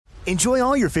Enjoy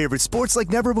all your favorite sports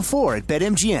like never before at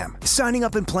BetMGM. Signing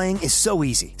up and playing is so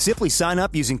easy. Simply sign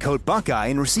up using code Buckeye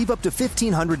and receive up to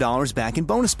 $1,500 back in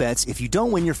bonus bets if you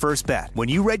don't win your first bet. When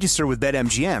you register with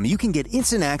BetMGM, you can get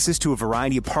instant access to a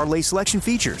variety of parlay selection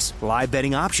features, live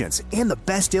betting options, and the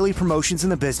best daily promotions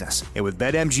in the business. And with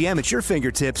BetMGM at your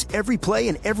fingertips, every play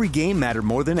and every game matter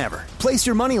more than ever. Place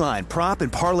your moneyline, prop,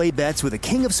 and parlay bets with the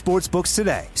king of sportsbooks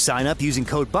today. Sign up using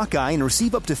code Buckeye and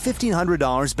receive up to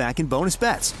 $1,500 back in bonus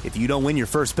bets if you don't win your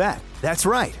first bet. That's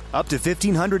right, up to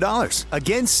 $1,500.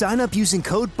 Again, sign up using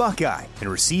code Buckeye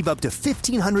and receive up to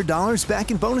 $1,500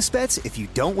 back in bonus bets if you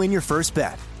don't win your first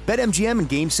bet. BetMGM and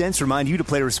GameSense remind you to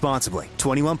play responsibly.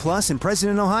 21 plus and present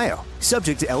in Ohio.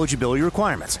 Subject to eligibility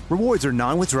requirements. Rewards are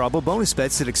non-withdrawable bonus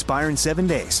bets that expire in 7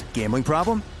 days. Gambling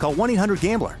problem? Call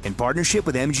 1-800-GAMBLER in partnership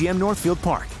with MGM Northfield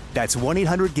Park. That's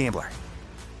 1-800-GAMBLER.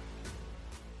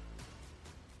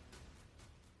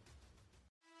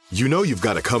 You know you've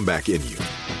got a comeback in you.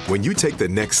 When you take the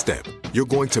next step, you're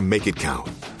going to make it count.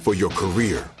 For your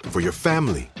career, for your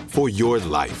family, for your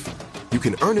life. You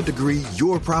can earn a degree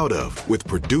you're proud of with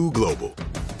Purdue Global.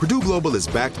 Purdue Global is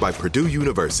backed by Purdue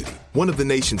University, one of the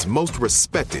nation's most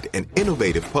respected and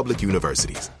innovative public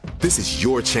universities. This is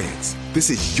your chance. This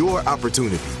is your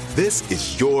opportunity. This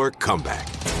is your comeback.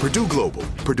 Purdue Global,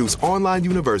 Purdue's online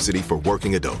university for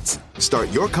working adults. Start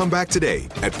your comeback today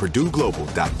at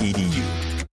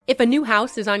purdueglobal.edu. If a new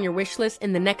house is on your wish list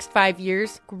in the next 5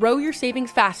 years, grow your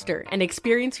savings faster and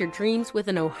experience your dreams with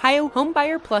an Ohio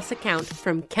Homebuyer Plus account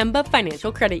from Kemba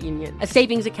Financial Credit Union. A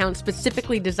savings account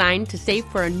specifically designed to save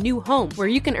for a new home where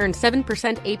you can earn 7%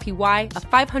 APY,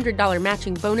 a $500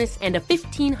 matching bonus, and a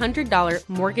 $1,500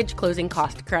 mortgage closing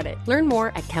cost credit. Learn more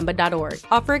at Kemba.org.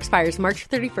 Offer expires March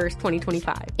 31st,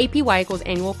 2025. APY equals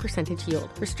annual percentage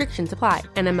yield. Restrictions apply.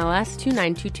 NMLS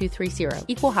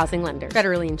 292230. Equal housing lender.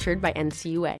 Federally insured by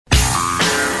NCUA.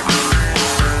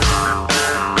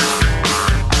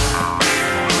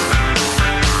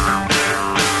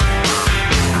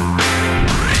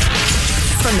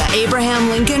 From the Abraham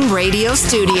Lincoln Radio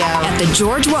Studio at the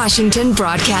George Washington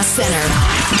Broadcast Center,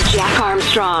 Jack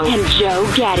Armstrong and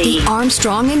Joe Getty. The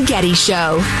Armstrong and Getty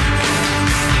Show.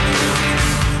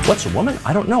 What's a woman?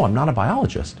 I don't know. I'm not a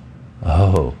biologist.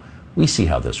 Oh, we see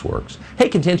how this works. Hey,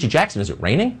 Ketanji Jackson, is it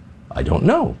raining? I don't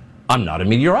know. I'm not a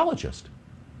meteorologist.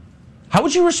 How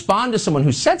would you respond to someone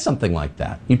who said something like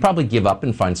that? You'd probably give up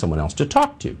and find someone else to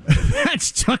talk to.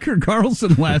 That's Tucker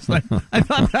Carlson last night. I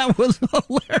thought that was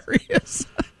hilarious.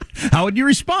 How would you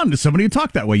respond to somebody who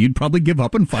talked that way? You'd probably give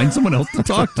up and find someone else to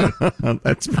talk to.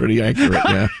 That's pretty accurate,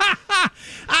 yeah.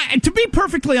 To be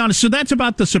perfectly honest, so that's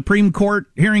about the Supreme Court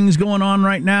hearings going on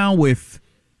right now with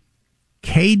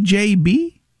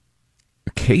KJB?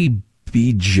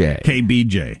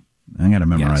 KBJ. I got to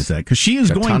memorize that because she is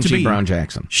going to be Brown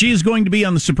Jackson. She is going to be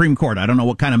on the Supreme Court. I don't know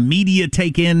what kind of media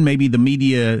take in. Maybe the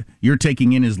media you're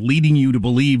taking in is leading you to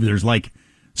believe there's like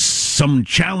some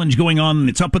challenge going on and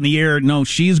it's up in the air. No,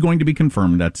 she is going to be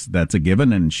confirmed. That's a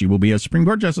given, and she will be a Supreme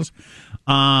Court justice.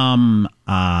 What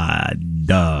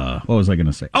was I going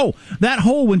to say? Oh, that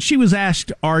whole when she was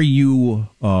asked, "Are you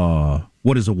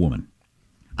what is a woman?"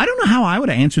 I don't know how I would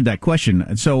have answered that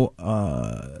question. So,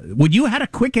 would you have had a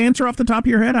quick answer off the top of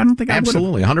your head? I don't think I would.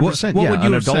 Absolutely, 100%. What would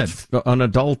you have said? An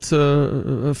adult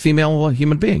female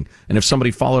human being. And if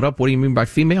somebody followed up, what do you mean by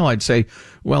female? I'd say,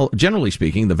 well, generally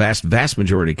speaking, the vast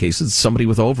majority of cases, somebody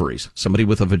with ovaries, somebody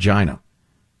with a vagina.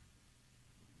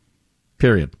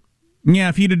 Period. Yeah,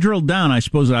 if you'd have drilled down, I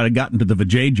suppose I'd have gotten to the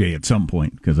vajayjay at some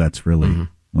point, because that's really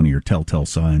one of your telltale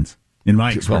signs. In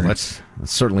my experience. Well, that's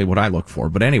certainly what I look for.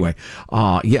 But anyway,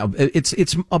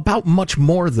 it's about much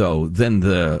more, though, than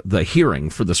the hearing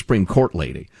for the Supreme Court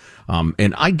lady.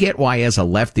 And I get why, as a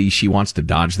lefty, she wants to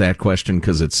dodge that question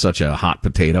because it's such a hot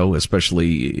potato,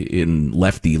 especially in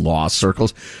lefty law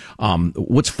circles.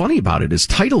 What's funny about it is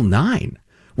Title IX,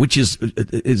 which is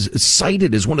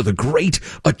cited as one of the great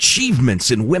achievements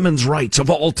in women's rights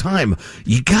of all time.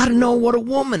 You got to know what a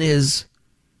woman is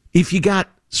if you got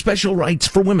special rights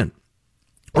for women.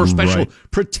 Or special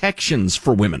protections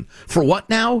for women. For what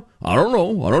now? I don't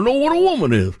know. I don't know what a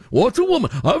woman is. What's a woman?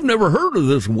 I've never heard of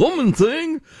this woman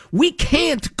thing. We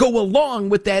can't go along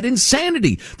with that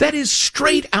insanity. That is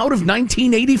straight out of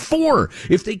 1984.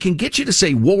 If they can get you to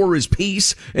say war is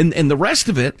peace and the rest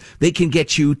of it, they can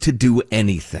get you to do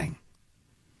anything.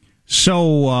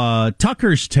 So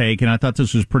Tucker's take, and I thought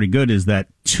this was pretty good, is that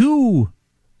 2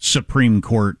 Supreme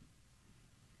Court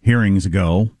hearings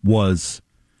ago was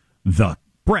the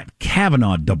Brett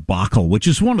Kavanaugh debacle, which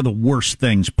is one of the worst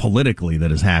things politically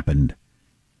that has happened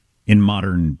in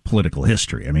modern political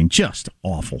history. I mean, just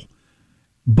awful.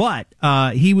 But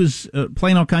he was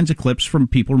playing all kinds of clips from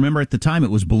people. Remember, at the time,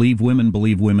 it was believe women,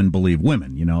 believe women, believe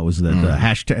women. You know, it was the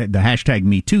hashtag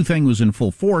Me Too thing was in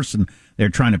full force, and they're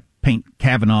trying to paint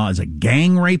Kavanaugh as a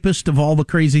gang rapist of all the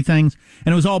crazy things.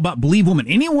 And it was all about believe women.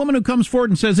 Any woman who comes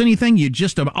forward and says anything, you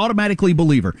just automatically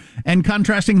believe her. And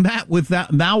contrasting that with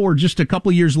that, now we're just a couple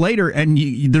of years later, and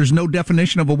there's no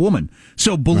definition of a woman.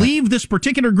 So believe this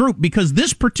particular group, because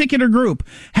this particular group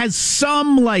has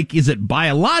some, like, is it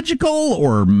biological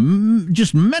or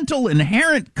just mental,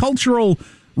 inherent cultural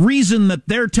reason that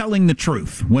they're telling the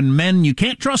truth. When men, you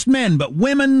can't trust men, but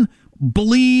women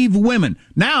believe women.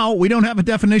 Now we don't have a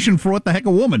definition for what the heck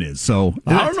a woman is. So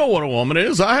I don't know what a woman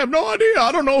is. I have no idea.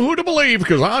 I don't know who to believe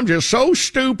because I'm just so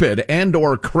stupid and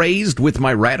or crazed with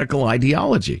my radical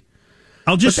ideology.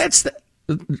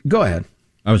 Go ahead.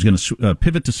 I was going to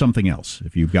pivot to something else.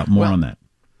 If you've got more on that.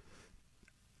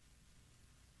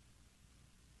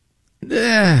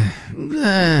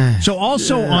 So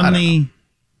also on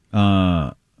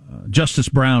the Justice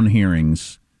Brown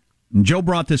hearings, and Joe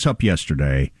brought this up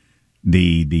yesterday.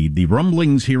 The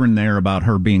rumblings here and there about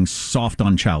her being soft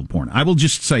on child porn. I will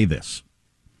just say this.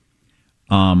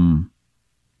 There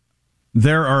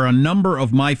are a number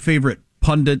of my favorite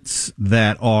pundits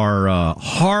that are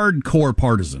hardcore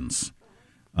partisans.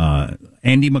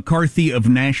 Andy McCarthy of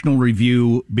National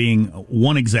Review being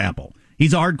one example.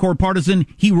 He's a hardcore partisan.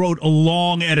 He wrote a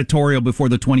long editorial before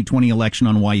the 2020 election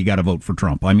on why you got to vote for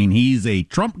Trump. I mean, he's a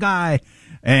Trump guy,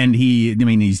 and he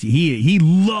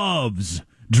loves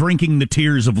drinking the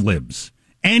tears of libs.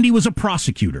 And he was a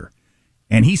prosecutor.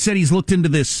 And he said he's looked into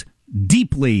this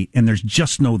deeply, and there's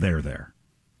just no there.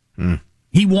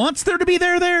 He wants there to be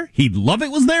there. He'd love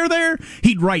it was there.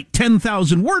 He'd write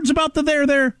 10,000 words about the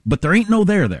there, but there ain't no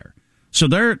there. So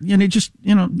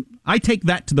I take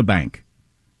that to the bank.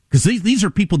 Because these are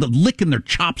people that lick in their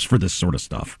chops for this sort of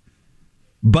stuff.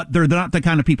 But they're not the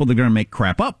kind of people that are going to make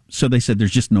crap up. So they said there's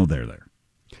just no there.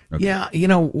 Okay. Yeah,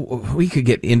 we could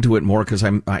get into it more because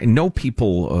I know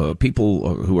people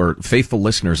who are faithful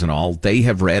listeners and all, they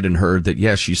have read and heard that,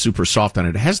 yes, she's super soft on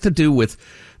it. It has to do with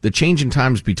the change in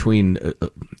times between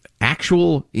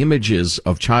actual images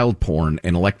of child porn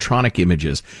and electronic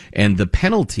images, and the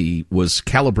penalty was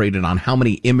calibrated on how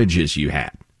many images you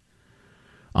had.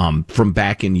 From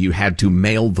back in, you had to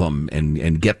mail them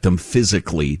and get them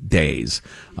physically days,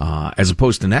 as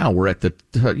opposed to now we're at the,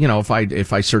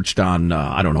 if I searched on,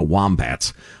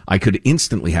 wombats, I could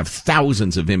instantly have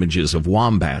thousands of images of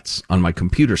wombats on my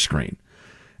computer screen.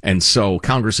 And so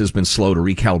Congress has been slow to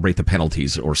recalibrate the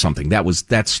penalties or something.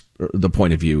 That's the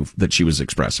point of view that she was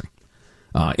expressing,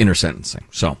 in her sentencing.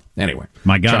 So anyway,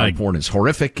 my God, child porn is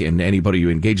horrific and anybody who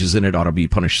engages in it ought to be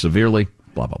punished severely.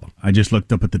 Blah, blah, blah. I just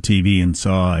looked up at the TV and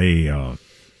saw a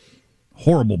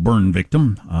horrible burn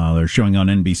victim. They're showing on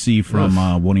NBC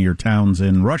from one of your towns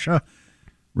in Russia.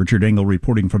 Richard Engel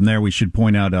reporting from there. We should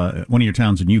point out one of your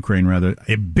towns in Ukraine, rather.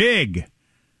 A big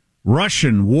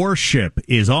Russian warship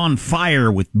is on fire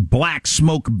with black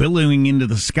smoke billowing into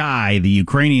the sky. The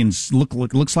Ukrainians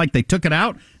looks like they took it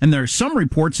out. And there are some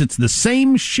reports it's the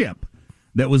same ship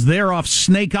that was there off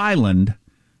Snake Island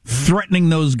threatening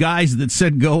those guys that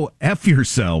said go F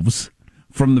yourselves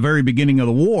from the very beginning of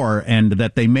the war, and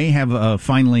that they may have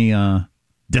finally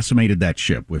decimated that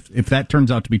ship. If that turns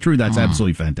out to be true, that's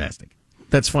absolutely fantastic.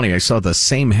 That's funny. I saw the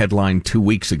same headline 2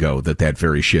 weeks ago that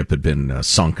very ship had been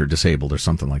sunk or disabled or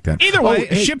something like that. Either way,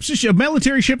 a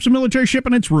military ship's a military ship,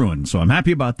 and it's ruined, so I'm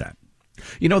happy about that.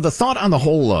 The thought on the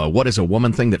whole what is a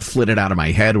woman thing that flitted out of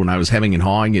my head when I was hemming and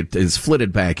hawing, it is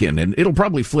flitted back in, and it'll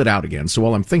probably flit out again. So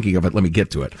while I'm thinking of it, let me get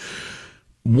to it.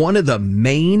 One of the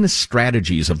main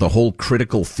strategies of the whole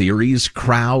critical theories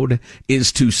crowd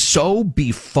is to so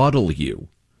befuddle you,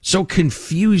 so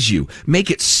confuse you, make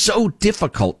it so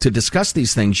difficult to discuss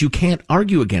these things you can't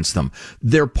argue against them.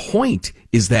 Their point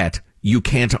is that you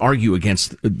can't argue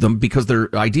against them because their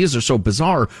ideas are so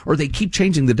bizarre, or they keep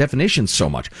changing the definitions so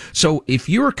much. So if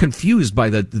you're confused by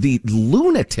the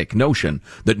lunatic notion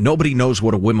that nobody knows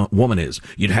what a woman is,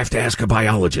 you'd have to ask a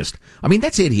biologist. I mean,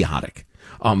 that's idiotic.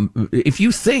 If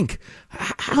you think,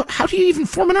 how do you even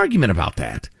form an argument about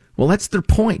that? Well, that's their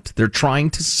point. They're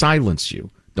trying to silence you.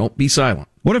 Don't be silent.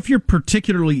 What if you're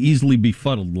particularly easily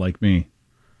befuddled like me?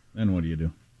 Then what do you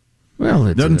do? Well,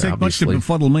 it doesn't take much to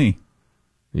befuddle me.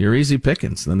 You're easy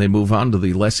pickings. Then they move on to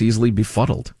the less easily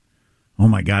befuddled. Oh,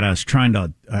 my God.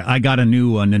 I got a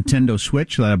new Nintendo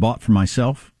Switch that I bought for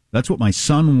myself. That's what my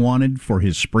son wanted for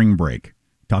his spring break.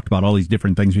 Talked about all these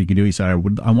different things we could do. He said,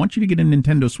 I want you to get a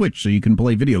Nintendo Switch so you can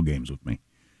play video games with me.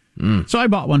 So I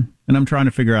bought one, and I'm trying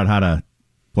to figure out how to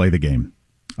play the game.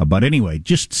 But anyway,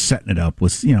 just setting it up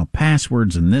with,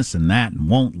 passwords and this and that and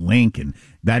won't link and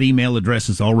that email address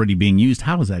is already being used.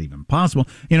 How is that even possible?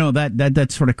 That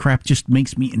sort of crap just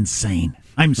makes me insane.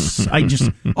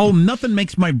 Nothing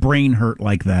makes my brain hurt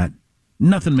like that.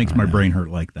 Nothing makes my brain hurt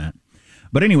like that.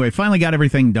 But anyway, finally got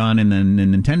everything done, and then the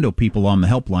Nintendo people on the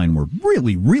helpline were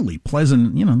really, really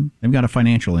pleasant. They've got a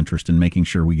financial interest in making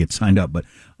sure we get signed up, but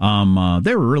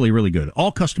they were really, really good.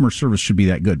 All customer service should be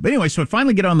that good. But anyway, so I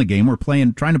finally get on the game. We're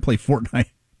trying to play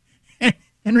Fortnite.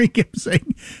 Henry kept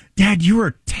saying, "Dad, you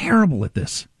are terrible at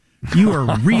this. You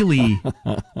are really,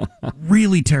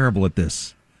 really terrible at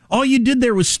this. All you did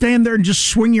there was stand there and just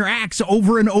swing your axe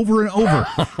over and over and over.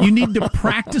 You need to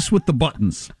practice with the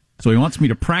buttons." So he wants me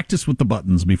to practice with the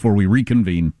buttons before we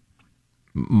reconvene.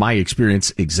 My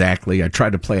experience exactly. I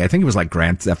tried to play, I think it was like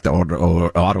Grand Theft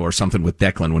Auto or something with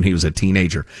Declan when he was a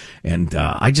teenager. And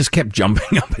I just kept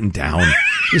jumping up and down.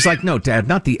 He's like, "No, Dad,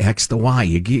 not the X, the Y.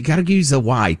 You got to use the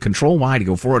Y. Control Y to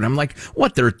go forward." I'm like,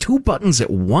 "What? There are two buttons at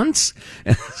once?"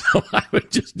 And so I would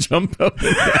just jump up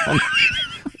and down.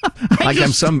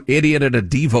 I'm some idiot at a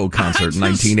Devo concert in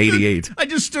 1988. I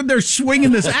just stood there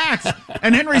swinging this axe,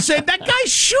 and Henry said, "That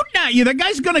guy's shooting at you. That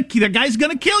guy's gonna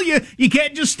kill you. You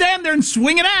can't just stand there and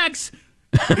swing an axe.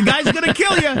 The guy's gonna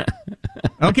kill you."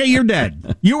 Okay, you're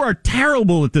dead. You are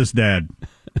terrible at this, Dad.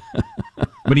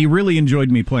 But he really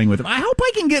enjoyed me playing with him. I hope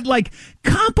I can get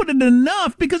competent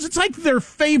enough because it's like their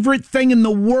favorite thing in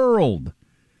the world.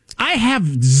 I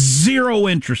have zero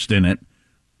interest in it.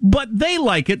 But they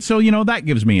like it, so, that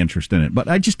gives me interest in it. But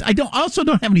I also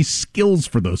don't have any skills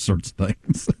for those sorts of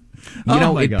things.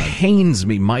 It pains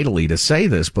me mightily to say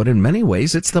this, but in many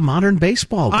ways, it's the modern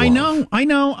baseball glove. I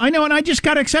know, and I just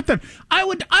got to accept that. I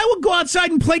would go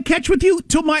outside and play catch with you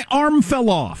till my arm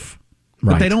fell off.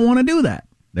 But they don't want to do that.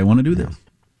 They want to do this.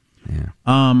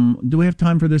 Yeah. Do we have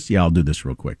time for this? Yeah, I'll do this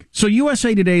real quick. So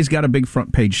USA Today's got a big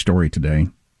front page story today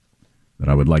that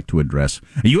I would like to address.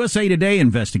 A USA Today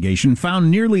investigation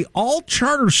found nearly all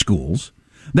charter schools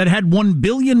that had $1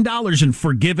 billion in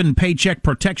forgiven Paycheck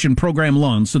Protection Program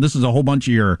loans, so this is a whole bunch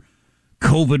of your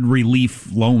COVID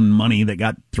relief loan money that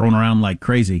got thrown around like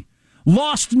crazy,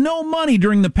 lost no money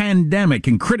during the pandemic,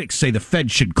 and critics say the Fed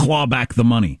should claw back the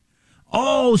money.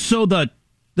 Oh, so the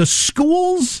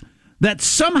schools that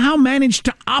somehow managed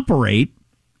to operate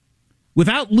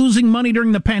without losing money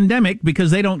during the pandemic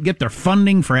because they don't get their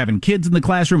funding for having kids in the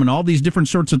classroom and all these different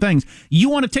sorts of things, you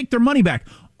want to take their money back.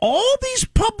 All these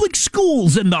public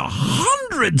schools and the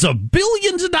hundreds of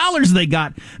billions of dollars they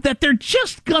got that they're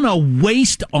just going to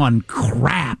waste on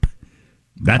crap.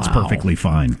 That's perfectly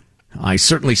fine. I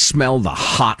certainly smell the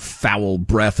hot, foul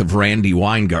breath of Randy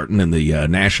Weingarten and the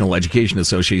National Education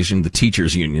Association, the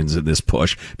teachers' unions in this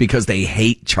push, because they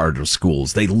hate charter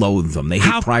schools. They loathe them. They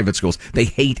hate private schools. They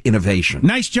hate innovation.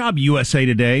 Nice job, USA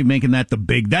Today, making that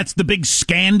that's the big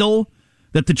scandal,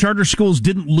 that the charter schools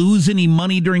didn't lose any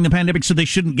money during the pandemic, so they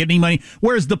shouldn't get any money,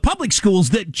 whereas the public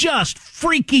schools that just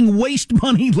freaking waste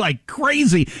money like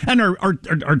crazy and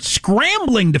are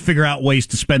scrambling to figure out ways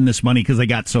to spend this money because they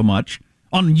got so much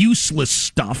on useless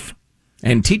stuff.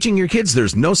 And teaching your kids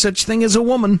there's no such thing as a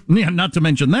woman. Yeah, not to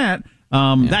mention that.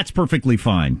 That's perfectly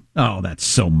fine. Oh, that's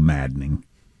so maddening.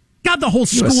 God, the whole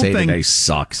school USA thing Today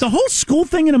sucks. The whole school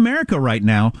thing in America right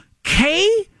now, K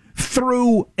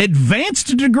through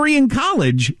advanced degree in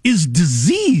college, is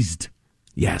diseased.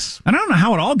 Yes. And I don't know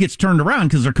how it all gets turned around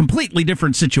because they're completely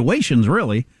different situations,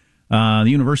 really. The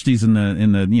university's in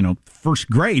the first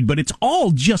grade, but it's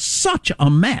all just such a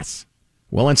mess.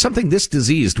 Well, and something this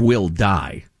diseased will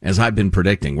die, as I've been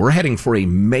predicting. We're heading for a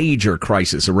major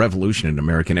crisis, a revolution in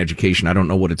American education. I don't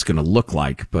know what it's going to look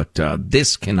like, but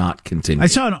this cannot continue. I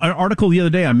saw an article the other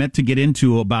day I meant to get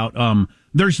into about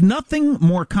there's nothing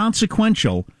more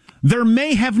consequential. There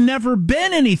may have never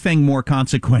been anything more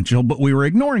consequential, but we were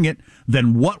ignoring it,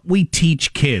 than what we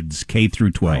teach kids K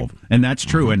through 12. Right. And that's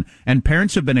true. Mm-hmm. And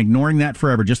parents have been ignoring that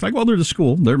forever. Just like, well, they're the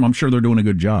school. I'm sure they're doing a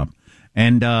good job.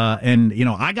 And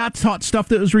I got taught stuff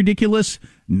that was ridiculous.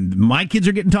 My kids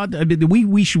are getting taught. We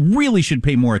really should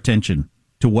pay more attention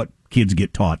to what kids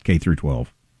get taught K through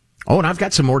 12. Oh, and I've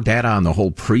got some more data on the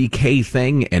whole pre-K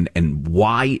thing and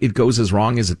why it goes as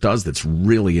wrong as it does. That's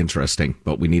really interesting.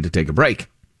 But we need to take a break.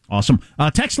 Awesome.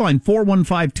 Text line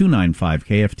 415-295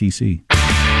 KFTC.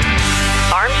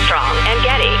 Armstrong and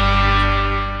Getty.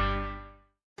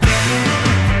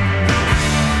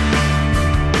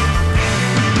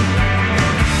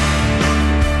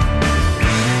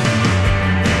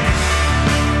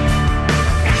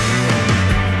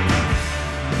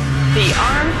 The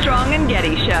Armstrong and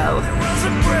Getty Show.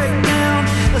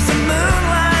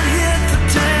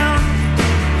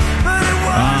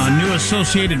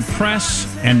 Associated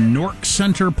Press and Nork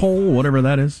Center poll, whatever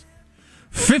that is.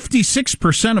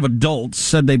 56% of adults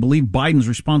said they believe Biden's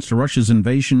response to Russia's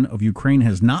invasion of Ukraine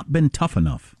has not been tough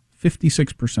enough.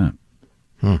 56%.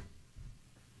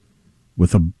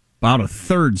 With about a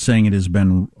third saying it has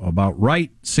been about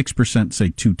right. 6%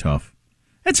 say too tough.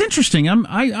 That's interesting.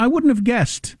 I wouldn't have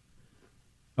guessed.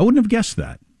 I wouldn't have guessed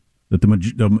that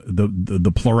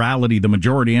the plurality, the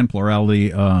majority and plurality,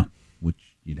 which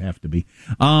you'd have to be,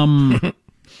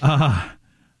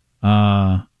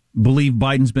 believe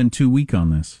Biden's been too weak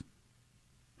on this.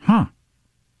 Huh.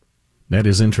 That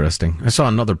is interesting. I saw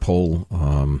another poll,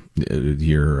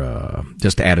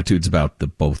 just attitudes about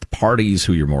both parties,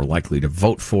 who you're more likely to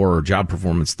vote for, job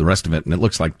performance, the rest of it, and it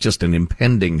looks like just an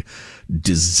impending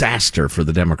disaster for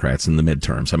the Democrats in the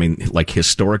midterms. I mean, like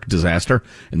historic disaster,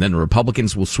 and then the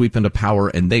Republicans will sweep into power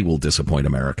and they will disappoint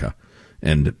America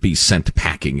and be sent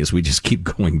packing as we just keep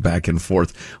going back and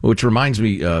forth. Which reminds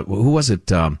me, who was it?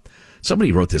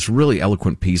 Somebody wrote this really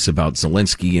eloquent piece about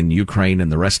Zelensky and Ukraine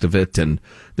and the rest of it, and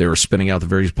they were spinning out the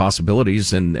various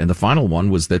possibilities, and the final one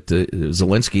was that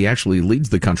Zelensky actually leads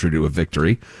the country to a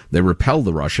victory. They repel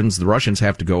the Russians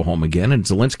have to go home again, and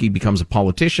Zelensky becomes a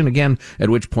politician again, at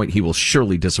which point he will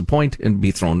surely disappoint and be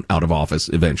thrown out of office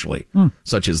eventually.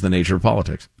 Such is the nature of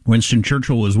politics. Winston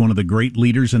Churchill was one of the great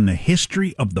leaders in the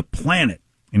history of the planet,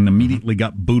 and immediately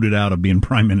got booted out of being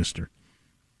prime minister.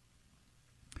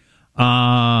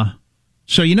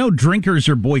 So, drinkers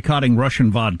are boycotting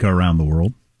Russian vodka around the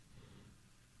world.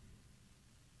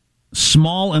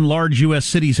 Small and large U.S.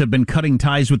 cities have been cutting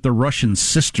ties with their Russian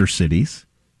sister cities.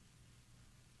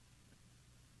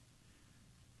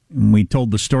 And we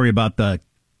told the story about the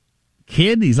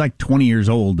kid. He's like 20 years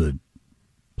old,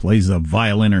 plays a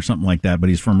violin or something like that, but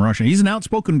he's from Russia. He's an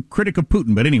outspoken critic of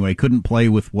Putin, but anyway, couldn't play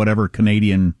with whatever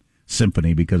Canadian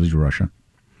symphony because he's Russian.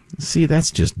 See,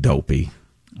 that's just dopey.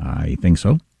 I think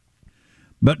so.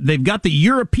 But they've got the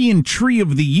European Tree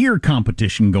of the Year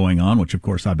competition going on, which, of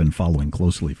course, I've been following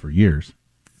closely for years.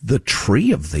 The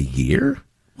Tree of the Year?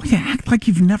 Well, you act like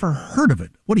you've never heard of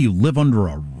it. What, do you live under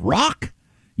a rock?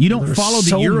 You don't follow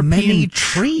the European many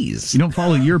trees. You don't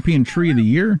follow the European Tree of the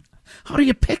Year? How do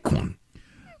you pick one?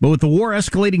 But with the war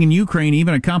escalating in Ukraine,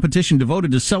 even a competition devoted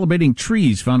to celebrating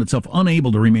trees found itself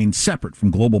unable to remain separate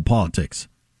from global politics.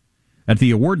 At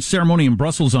the awards ceremony in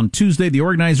Brussels on Tuesday, the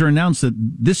organizer announced that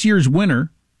this year's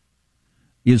winner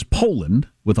is Poland,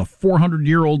 with a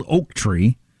 400-year-old oak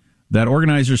tree that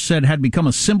organizers said had become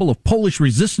a symbol of Polish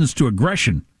resistance to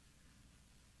aggression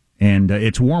and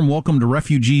its warm welcome to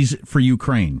refugees for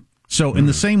Ukraine. So in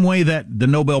the same way that the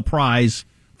Nobel Prize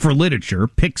for Literature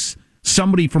picks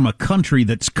somebody from a country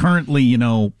that's currently,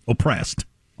 oppressed,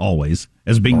 always,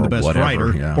 as being the best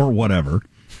writer or whatever,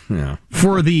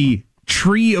 for the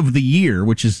Tree of the Year,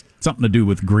 which is something to do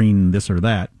with green this or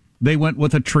that, they went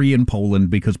with a tree in Poland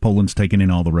because Poland's taken in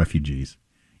all the refugees.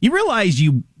 You realize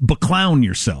you beclown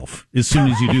yourself as soon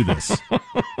as you do this.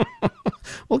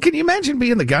 Well, can you imagine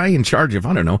being the guy in charge of,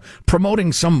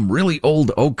 promoting some really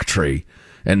old oak tree?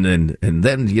 And then,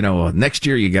 next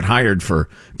year you get hired for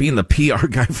being the PR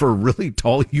guy for a really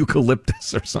tall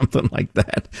eucalyptus or something like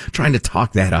that. Trying to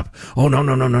talk that up. Oh,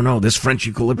 no. This French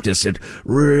eucalyptus, it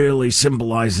really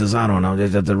symbolizes,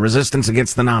 the resistance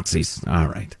against the Nazis. All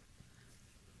right.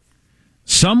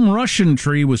 Some Russian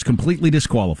tree was completely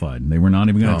disqualified. They were not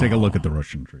even going to take a look at the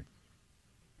Russian tree.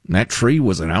 And that tree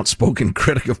was an outspoken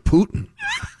critic of Putin.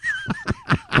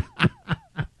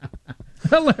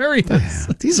 Hilarious.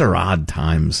 These are odd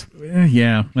times.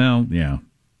 Yeah.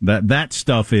 That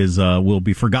stuff is will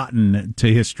be forgotten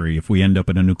to history if we end up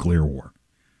in a nuclear war.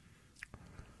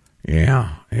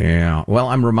 Yeah. Well,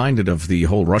 I'm reminded of the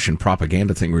whole Russian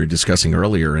propaganda thing we were discussing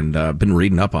earlier, and been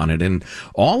reading up on it. And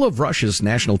all of Russia's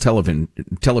national television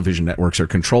networks are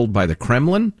controlled by the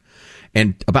Kremlin,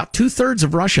 and about 2/3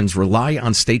 of Russians rely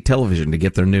on state television to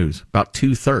get their news. About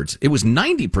 2/3. It was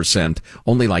 90%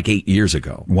 only like 8 years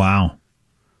ago. Wow.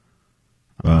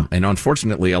 And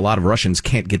unfortunately, a lot of Russians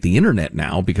can't get the internet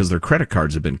now because their credit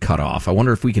cards have been cut off. I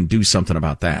wonder if we can do something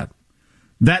about that.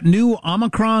 That new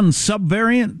Omicron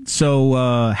subvariant,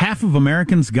 so half of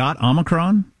Americans got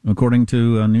Omicron, according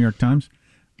to New York Times.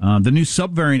 The new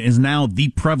subvariant is now the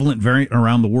prevalent variant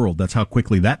around the world. That's how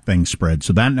quickly that thing spread.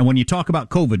 So that when you talk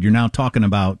about COVID, you're now talking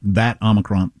about that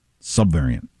Omicron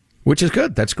subvariant. Which is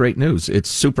good. That's great news. It's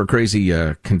super crazy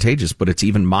contagious, but it's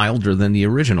even milder than the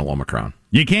original Omicron.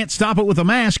 You can't stop it with a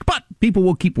mask, but people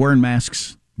will keep wearing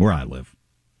masks where I live.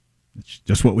 It's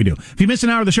just what we do. If you miss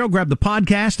an hour of the show, grab the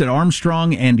podcast at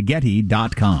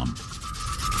ArmstrongandGetty.com.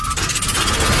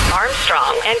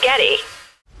 Armstrong and Getty.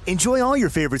 Enjoy all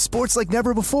your favorite sports like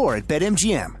never before at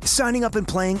BetMGM. Signing up and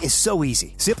playing is so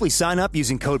easy. Simply sign up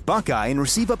using code Buckeye and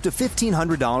receive up to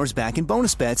 $1,500 back in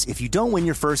bonus bets if you don't win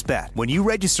your first bet. When you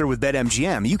register with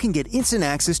BetMGM, you can get instant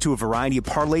access to a variety of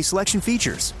parlay selection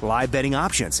features, live betting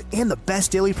options, and the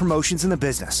best daily promotions in the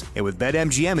business. And with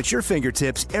BetMGM at your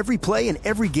fingertips, every play and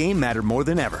every game matter more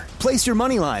than ever. Place your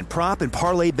moneyline, prop, and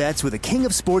parlay bets with the king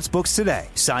of sportsbooks today.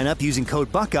 Sign up using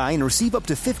code Buckeye and receive up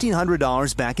to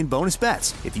 $1,500 back in bonus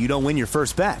bets if you don't win your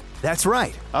first bet. That's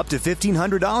right, up to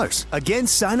 $1,500. Again,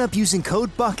 sign up using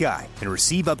code Buckeye and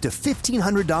receive up to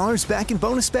 $1,500 back in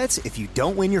bonus bets if you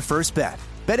don't win your first bet.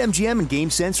 BetMGM and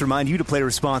GameSense remind you to play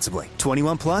responsibly.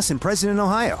 21 plus and present in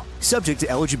Ohio. Subject to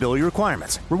eligibility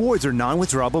requirements. Rewards are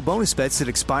non-withdrawable bonus bets that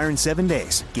expire in 7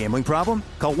 days. Gambling problem?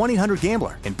 Call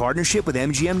 1-800-GAMBLER in partnership with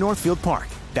MGM Northfield Park.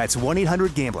 That's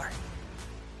 1-800-GAMBLER.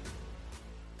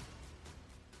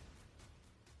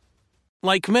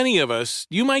 Like many of us,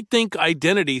 you might think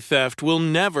identity theft will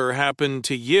never happen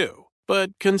to you.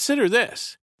 But consider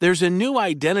this. There's a new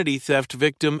identity theft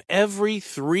victim every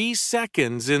 3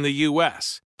 seconds in the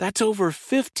U.S. That's over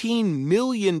 15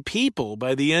 million people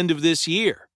by the end of this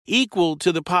year, equal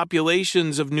to the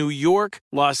populations of New York,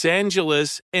 Los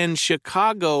Angeles, and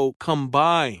Chicago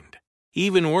combined.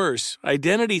 Even worse,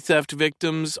 identity theft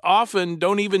victims often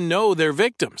don't even know they're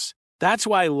victims. That's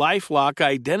why LifeLock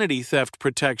Identity Theft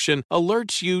Protection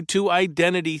alerts you to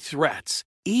identity threats,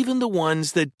 even the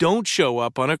ones that don't show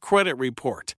up on a credit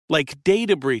report, like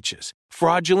data breaches,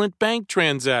 fraudulent bank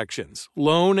transactions,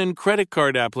 loan and credit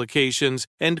card applications,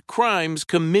 and crimes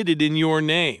committed in your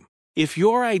name. If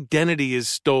your identity is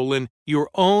stolen, your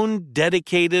own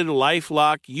dedicated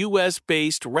LifeLock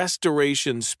U.S.-based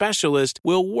restoration specialist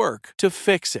will work to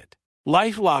fix it.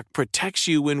 LifeLock protects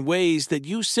you in ways that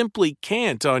you simply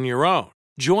can't on your own.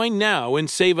 Join now and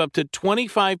save up to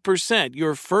 25%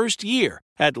 your first year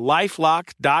at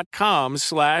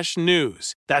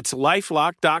LifeLock.com/news. That's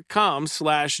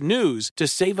LifeLock.com/news to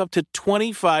save up to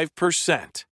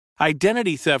 25%.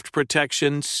 Identity theft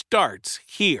protection starts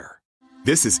here.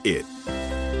 This is it.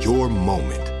 Your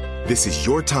moment. This is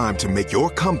your time to make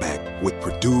your comeback with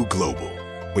Purdue Global.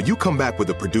 When you come back with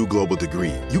a Purdue Global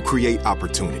degree, you create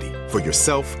opportunity for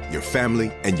yourself, your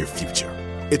family, and your future.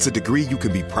 It's a degree you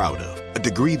can be proud of, a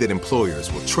degree that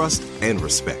employers will trust and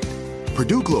respect.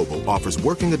 Purdue Global offers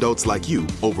working adults like you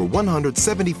over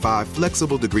 175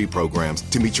 flexible degree programs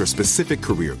to meet your specific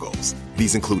career goals.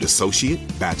 These include associate,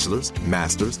 bachelor's,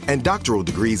 master's, and doctoral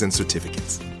degrees and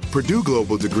certificates. Purdue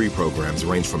Global degree programs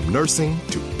range from nursing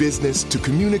to business to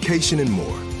communication and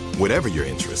more. Whatever your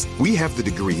interest, we have the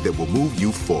degree that will move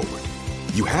you forward.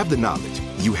 You have the knowledge,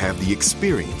 you have the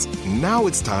experience. Now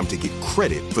it's time to get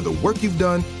credit for the work you've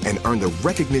done and earn the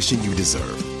recognition you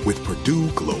deserve with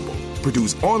Purdue Global,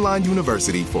 Purdue's online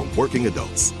university for working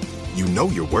adults. You know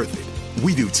you're worth it.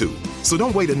 We do too. So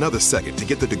don't wait another second to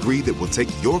get the degree that will take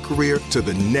your career to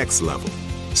the next level.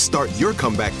 Start your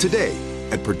comeback today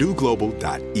at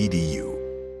purdueglobal.edu.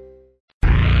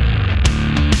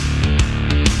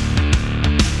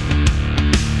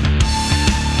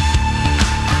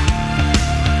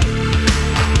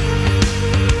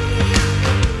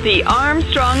 The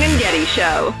Armstrong and Getty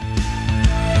Show.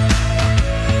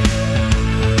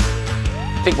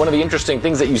 I think one of the interesting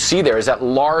things that you see there is that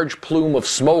large plume of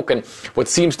smoke and what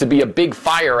seems to be a big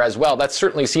fire as well. That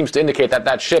certainly seems to indicate that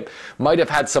that ship might have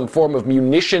had some form of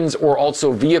munitions or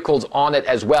also vehicles on it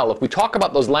as well. If we talk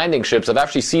about those landing ships, I've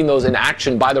actually seen those in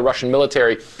action by the Russian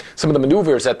military, some of the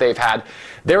maneuvers that they've had.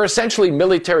 They're essentially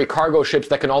military cargo ships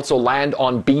that can also land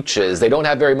on beaches. They don't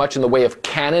have very much in the way of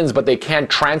cannons, but they can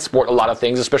transport a lot of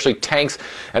things, especially tanks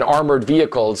and armored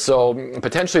vehicles. So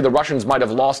potentially the Russians might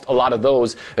have lost a lot of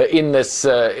those in this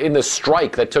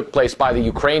strike that took place by the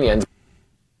Ukrainians.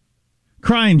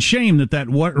 Crying shame that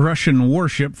Russian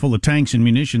warship full of tanks and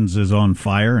munitions is on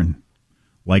fire and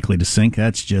likely to sink.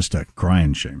 That's just a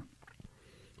crying shame.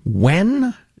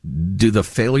 When do the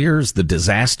failures, the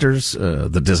disasters,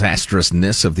 the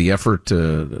disastrousness of the effort,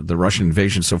 the Russian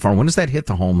invasion so far, when does that hit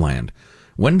the homeland?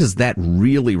 When does that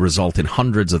really result in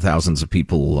hundreds of thousands of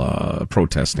people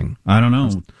protesting? I don't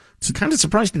know. I'm kind of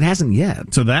surprised it hasn't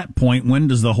yet. To that point, when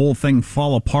does the whole thing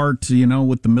fall apart,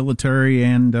 with the military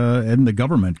and the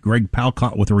government? Greg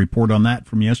Palcott with a report on that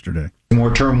from yesterday.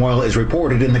 More turmoil is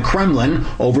reported in the Kremlin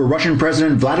over Russian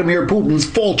President Vladimir Putin's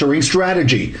faltering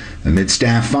strategy. Amid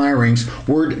staff firings,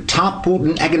 word top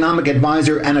Putin economic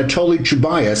advisor Anatoly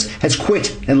Chubais has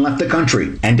quit and left the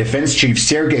country, and Defense Chief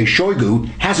Sergei Shoigu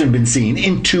hasn't been seen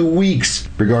in 2 weeks.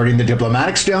 Regarding the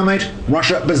diplomatic stalemate,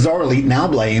 Russia bizarrely now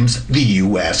blames the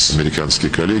U.S.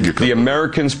 The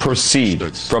Americans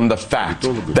proceed from the fact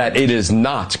that it is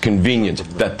not convenient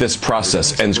that this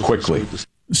process ends quickly.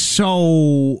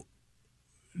 So,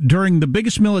 during the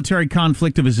biggest military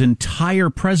conflict of his entire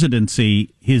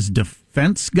presidency, his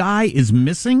defense guy is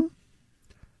missing?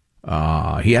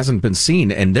 He hasn't been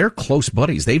seen, and they're close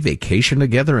buddies. They vacation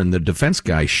together, and the defense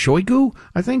guy, Shoigu,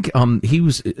 I think, he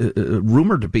was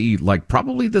rumored to be like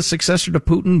probably the successor to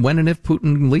Putin when and if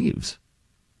Putin leaves.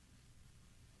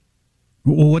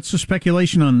 Well, what's the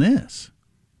speculation on this?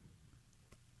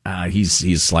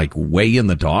 He's like way in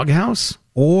the doghouse?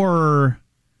 Or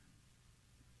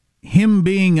him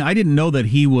being, I didn't know that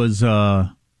he was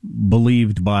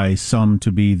believed by some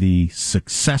to be the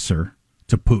successor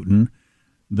to Putin.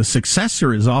 The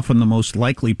successor is often the most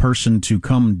likely person to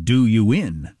come do you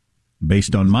in,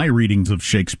 based on my readings of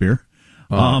Shakespeare.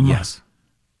 Yes.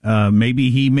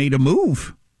 Maybe he made a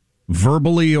move,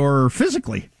 verbally or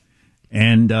physically,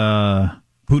 and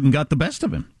Putin got the best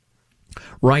of him.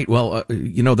 Right. Well,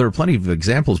 there are plenty of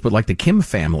examples, but like the Kim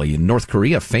family in North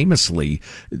Korea famously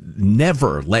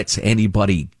never lets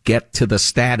anybody get to the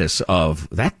status of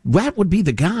that would be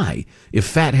the guy if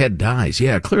Fathead dies.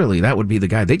 Yeah, clearly that would be the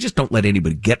guy. They just don't let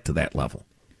anybody get to that level.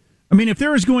 I mean, if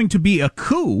there is going to be a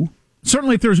coup,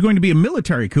 certainly if there's going to be a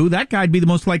military coup, that guy'd be the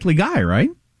most likely guy, right?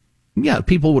 Yeah,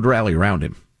 people would rally around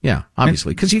him. Yeah,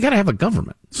 obviously, because you got to have a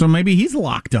government. So maybe he's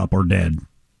locked up or dead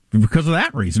because of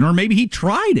that reason, or maybe he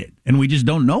tried it and we just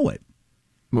don't know it.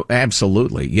 Well,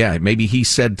 absolutely, yeah. Maybe he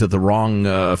said to the wrong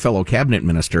fellow cabinet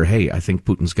minister, "Hey, I think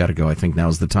Putin's got to go. I think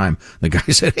now's the time." The guy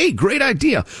said, "Hey, great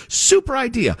idea, super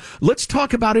idea. Let's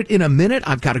talk about it in a minute.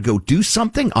 I've got to go do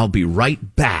something. I'll be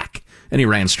right back." And he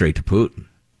ran straight to Putin.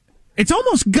 It's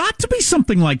almost got to be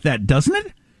something like that, doesn't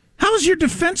it? How's your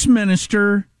defense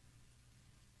minister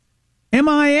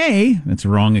MIA? That's a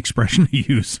wrong expression to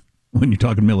use when you're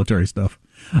talking military stuff.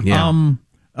 Yeah.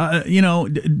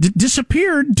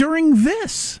 Disappeared during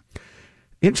this.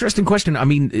 Interesting question. I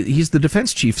mean, he's the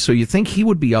defense chief, so you think he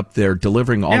would be up there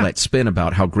delivering all that spin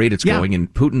about how great it's going,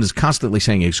 and Putin is constantly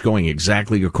saying it's going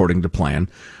exactly according to plan.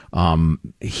 So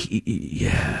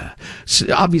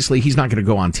obviously, he's not going to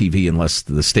go on TV unless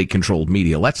the state-controlled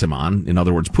media lets him on. In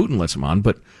other words, Putin lets him on,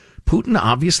 but Putin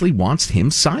obviously wants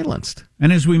him silenced.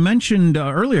 And as we mentioned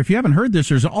earlier, if you haven't heard this,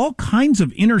 there's all kinds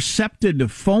of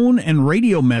intercepted phone and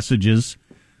radio messages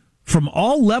from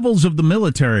all levels of the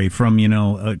military, from,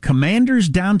 commanders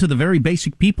down to the very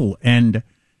basic people. And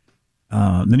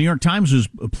the New York Times was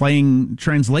playing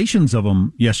translations of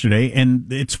them yesterday,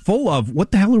 and it's full of, what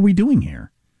the hell are we doing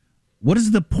here? What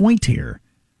is the point here?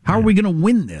 How are we going to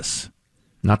win this?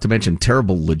 Not to mention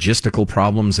terrible logistical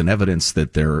problems and evidence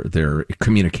that their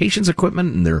communications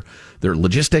equipment and their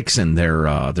logistics and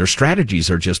their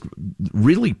strategies are just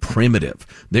really primitive.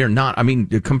 They're not. I mean,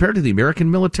 compared to the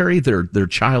American military, they're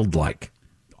childlike.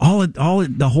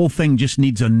 The whole thing just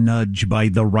needs a nudge by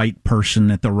the right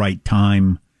person at the right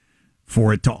time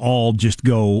for it to all just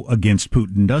go against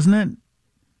Putin, doesn't it?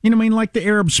 You know what I mean? Like the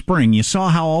Arab Spring, you saw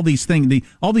how all these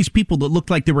people that looked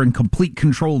like they were in complete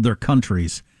control of their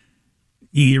countries.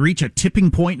 You reach a tipping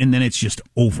point, and then it's just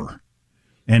over.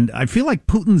 And I feel like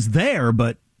Putin's there,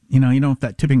 but, you know if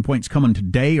that tipping point's coming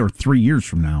today or 3 years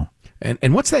from now.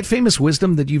 And what's that famous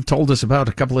wisdom that you've told us about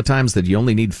a couple of times, that you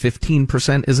only need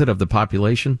 15%, is it, of the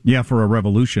population? Yeah, for a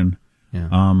revolution.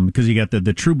 Yeah. Because you got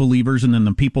the true believers, and then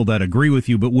the people that agree with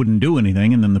you but wouldn't do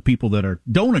anything, and then the people that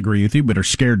don't agree with you but are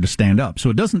scared to stand up. So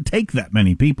it doesn't take that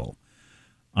many people.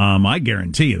 I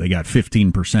guarantee you they got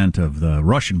 15% of the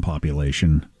Russian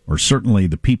population, or certainly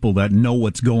the people that know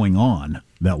what's going on,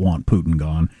 that want Putin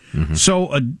gone. Mm-hmm.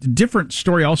 So a different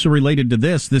story also related to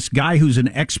this guy who's an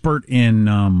expert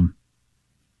in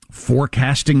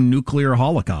forecasting nuclear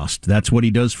holocaust. That's what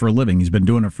he does for a living. He's been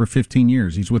doing it for 15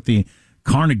 years. He's with the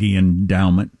Carnegie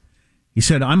Endowment. He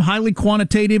said, "I'm highly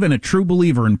quantitative and a true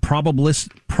believer in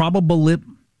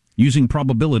using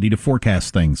probability to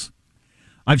forecast things.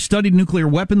 I've studied nuclear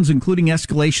weapons, including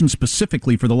escalation,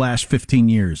 specifically for the last 15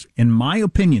 years. In my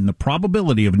opinion, the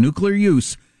probability of nuclear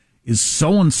use is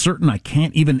so uncertain I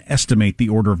can't even estimate the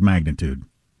order of magnitude."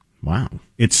 Wow.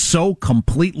 It's so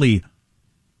completely,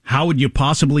 how would you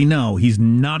possibly know? He's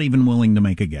not even willing to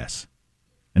make a guess.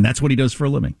 And that's what he does for a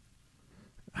living.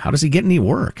 How does he get any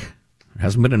work? There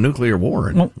hasn't been a nuclear war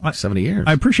in 70 years.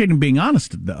 I appreciate him being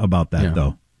honest about that,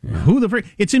 though. Who the freak?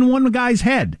 It's in one guy's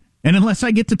head. And unless I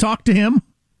get to talk to him,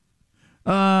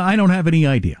 I don't have any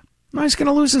idea. No, he's going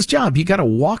to lose his job. You got to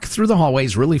walk through the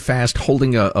hallways really fast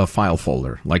holding a file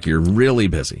folder like you're really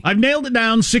busy. I've nailed it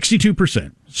down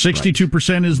 62%.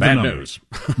 62% is the Bad number. news.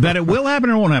 That it will happen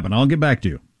or won't happen. I'll get back to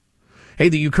you. Hey,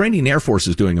 the Ukrainian Air Force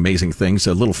is doing amazing things.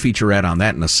 A little featurette on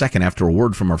that in a second after a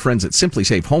word from our friends at Simply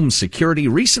Safe Home Security,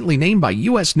 recently named by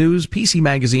U.S. News, PC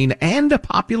Magazine, and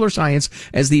Popular Science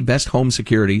as the best home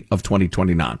security of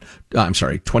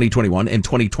 2021 and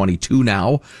 2022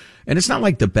 now. And it's not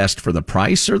like the best for the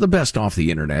price or the best off the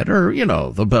internet or,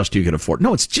 the best you can afford.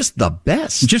 No, it's just the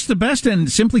best. Just the best,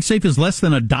 and Simply Safe is less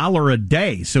than $1 a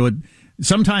day. So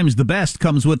sometimes the best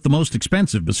comes with the most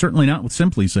expensive, but certainly not with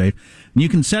Simply Safe. And you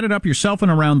can set it up yourself in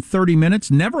around 30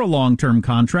 minutes. Never a long-term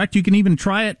contract. You can even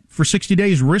try it for 60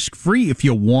 days risk-free if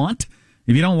you want.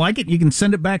 If you don't like it, you can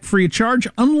send it back free of charge.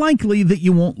 Unlikely that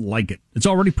you won't like it. It's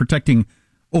already protecting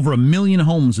over 1 million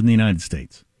homes in the United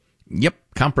States. Yep.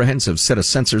 Comprehensive set of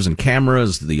sensors and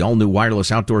cameras, the all-new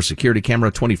wireless outdoor security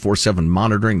camera, 24/7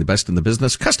 monitoring, the best in the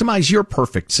business. Customize your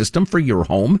perfect system for your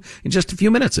home in just a few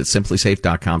minutes at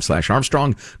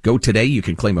simplysafe.com/Armstrong. Go today. You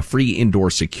can claim a free indoor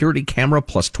security camera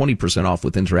plus 20% off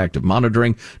with interactive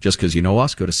monitoring. Just because you know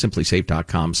us, go to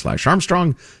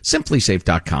simplysafe.com/Armstrong,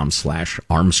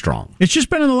 simplysafe.com/Armstrong. It's just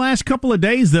been in the last couple of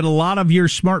days that a lot of your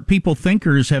smart people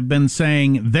thinkers have been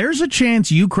saying there's a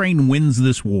chance Ukraine wins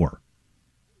this war.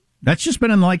 That's just been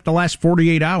in like the last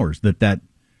 48 hours that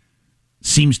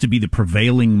seems to be the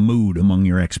prevailing mood among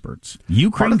your experts.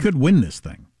 Ukraine could win this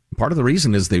thing. Part of the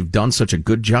reason is they've done such a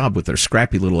good job with their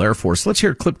scrappy little Air Force. Let's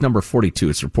hear clip number 42.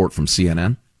 It's a report from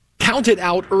CNN. Counted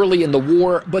out early in the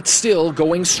war, but still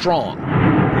going strong.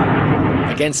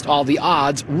 Against all the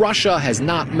odds, Russia has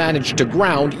not managed to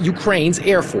ground Ukraine's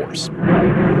Air Force.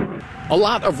 A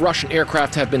lot of Russian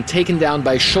aircraft have been taken down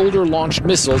by shoulder-launched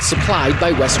missiles supplied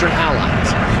by Western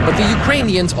allies. But the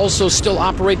Ukrainians also still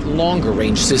operate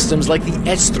longer-range systems like the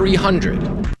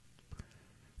S-300.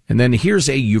 And then here's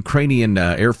a Ukrainian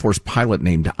Air Force pilot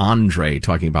named Andrei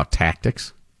talking about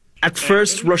tactics. At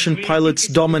first, Russian pilots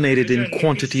dominated in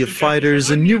quantity of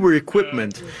fighters and newer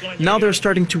equipment. Now they're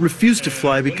starting to refuse to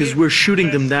fly because we're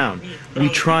shooting them down. We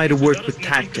try to work with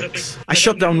tactics. I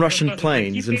shot down Russian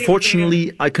planes.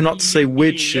 Unfortunately, I cannot say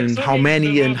which and how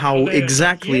many and how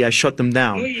exactly I shot them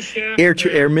down.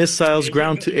 Air-to-air missiles,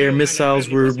 ground-to-air missiles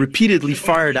were repeatedly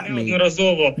fired at me.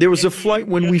 There was a flight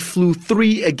when we flew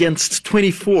 3 against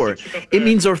 24. It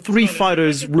means our 3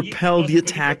 fighters repelled the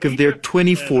attack of their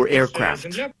 24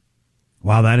 aircraft.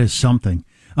 Wow, that is something.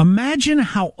 Imagine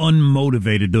how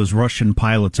unmotivated those Russian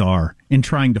pilots are in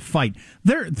trying to fight.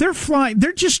 They're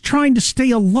just trying to stay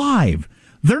alive.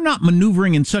 They're not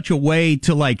maneuvering in such a way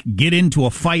to get into a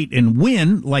fight and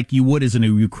win like you would as a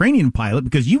Ukrainian pilot,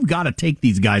 because you've got to take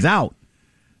these guys out.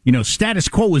 Status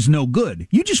quo is no good.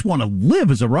 You just want to live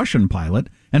as a Russian pilot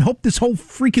and hope this whole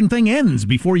freaking thing ends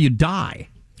before you die.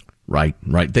 Right.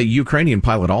 The Ukrainian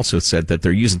pilot also said that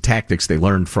they're using tactics they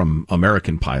learned from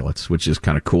American pilots, which is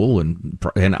kind of cool. And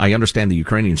I understand the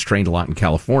Ukrainians trained a lot in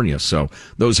California, so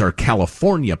those are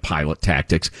California pilot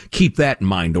tactics. Keep that in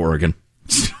mind, Oregon.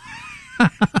 All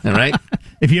right?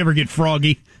 If you ever get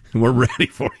froggy, we're ready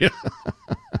for you.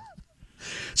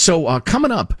 So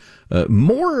coming up,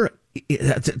 more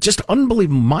just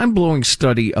unbelievable, mind-blowing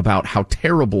study about how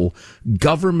terrible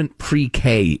government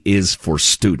pre-K is for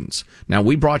students. Now,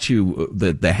 we brought you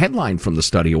the headline from the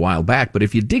study a while back, but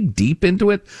if you dig deep into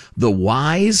it, the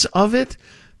whys of it,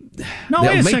 no,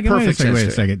 wait a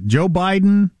second. Joe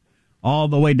Biden, all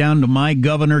the way down to my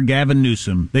governor, Gavin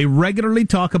Newsom, they regularly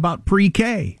talk about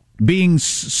pre-K being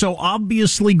so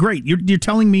obviously great. You're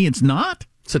telling me it's not?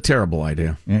 It's a terrible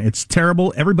idea. It's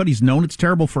terrible. Everybody's known it's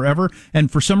terrible forever. And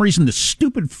for some reason, the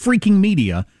stupid freaking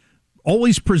media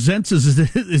always presents as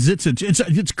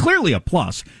it's clearly a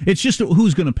plus. It's just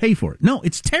who's going to pay for it. No,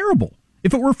 it's terrible.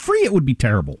 If it were free, it would be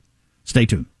terrible. Stay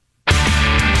tuned.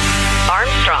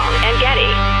 Armstrong and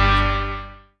Getty.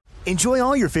 Enjoy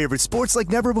all your favorite sports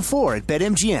like never before at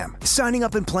BetMGM. Signing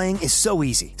up and playing is so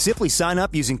easy. Simply sign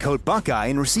up using code Buckeye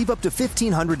and receive up to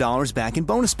 $1,500 back in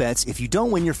bonus bets if you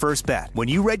don't win your first bet. When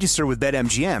you register with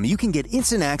BetMGM, you can get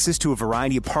instant access to a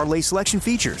variety of parlay selection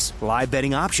features, live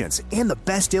betting options, and the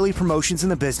best daily promotions in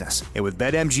the business. And with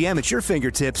BetMGM at your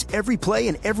fingertips, every play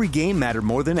and every game matter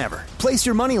more than ever. Place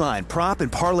your moneyline, prop,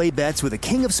 and parlay bets with the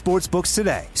king of sportsbooks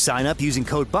today. Sign up using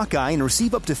code Buckeye and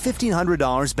receive up to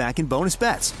 $1,500 back in bonus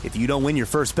bets if you don't win your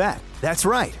first bet. That's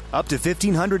right, up to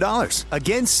 $1,500.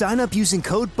 Again, sign up using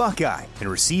code Buckeye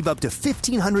and receive up to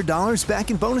 $1,500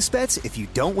 back in bonus bets if you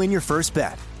don't win your first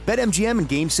bet. BetMGM and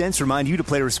GameSense remind you to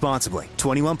play responsibly.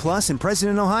 21 plus and present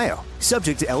in Ohio.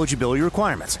 Subject to eligibility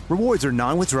requirements. Rewards are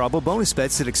non-withdrawable bonus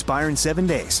bets that expire in 7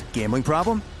 days. Gambling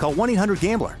problem? Call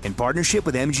 1-800-GAMBLER in partnership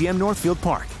with MGM Northfield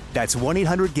Park. That's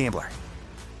 1-800-GAMBLER.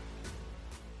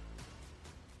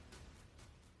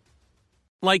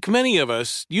 Like many of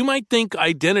us, you might think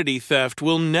identity theft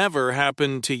will never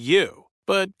happen to you.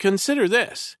 But consider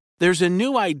this. There's a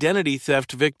new identity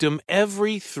theft victim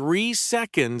every 3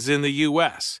 seconds in the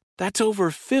U.S. That's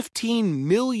over 15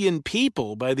 million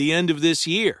people by the end of this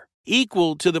year,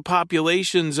 equal to the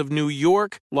populations of New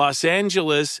York, Los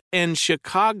Angeles, and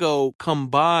Chicago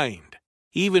combined.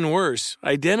 Even worse,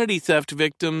 identity theft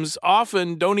victims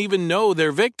often don't even know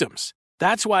they're victims.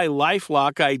 That's why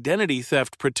LifeLock Identity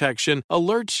Theft Protection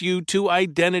alerts you to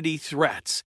identity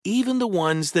threats, even the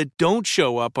ones that don't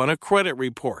show up on a credit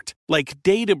report, like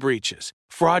data breaches,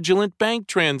 fraudulent bank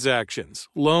transactions,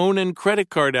 loan and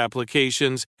credit card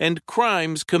applications, and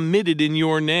crimes committed in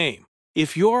your name.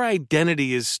 If your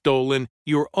identity is stolen,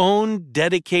 your own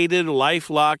dedicated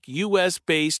LifeLock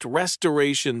U.S.-based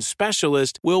restoration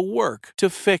specialist will work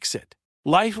to fix it.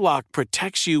 LifeLock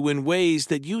protects you in ways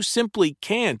that you simply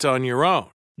can't on your own.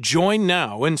 Join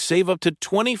now and save up to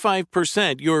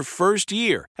 25% your first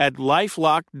year at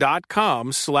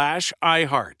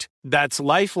LifeLock.com/iHeart. That's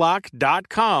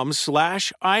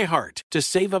LifeLock.com/iHeart to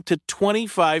save up to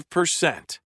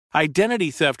 25%. Identity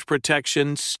theft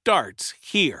protection starts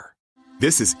here.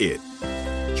 This is it.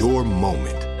 Your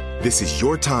moment. This is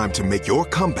your time to make your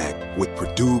comeback with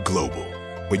Purdue Global.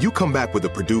 When you come back with a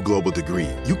Purdue Global degree,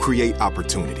 you create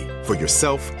opportunity for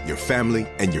yourself, your family,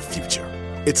 and your future.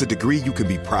 It's a degree you can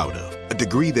be proud of, a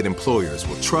degree that employers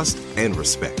will trust and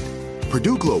respect.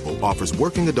 Purdue Global offers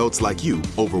working adults like you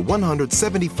over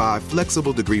 175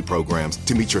 flexible degree programs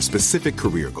to meet your specific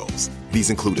career goals. These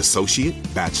include associate,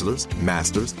 bachelor's,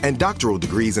 master's, and doctoral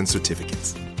degrees and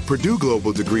certificates. Purdue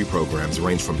Global degree programs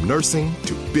range from nursing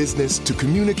to business to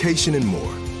communication and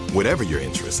more. Whatever your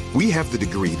interest, we have the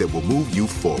degree that will move you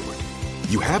forward.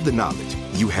 You have the knowledge,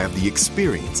 you have the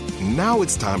experience. Now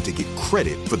it's time to get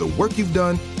credit for the work you've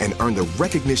done and earn the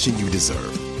recognition you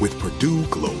deserve with Purdue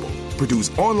Global,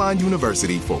 Purdue's online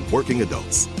university for working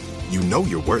adults. You know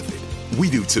you're worth it. We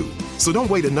do too. So don't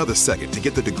wait another second to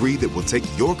get the degree that will take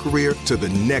your career to the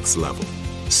next level.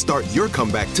 Start your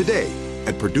comeback today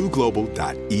at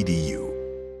purdueglobal.edu.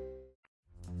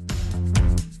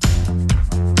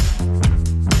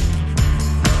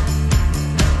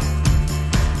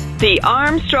 The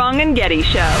Armstrong and Getty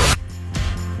Show.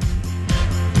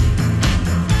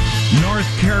 North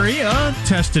Korea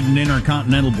tested an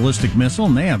intercontinental ballistic missile,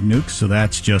 and they have nukes, so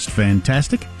that's just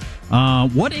fantastic.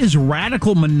 What is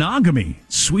radical monogamy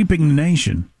sweeping the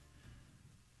nation?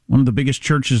 One of the biggest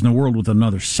churches in the world with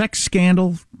another sex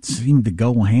scandal seemed to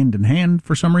go hand in hand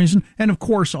for some reason. And, of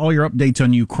course, all your updates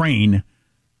on Ukraine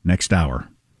next hour.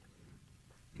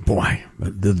 Boy,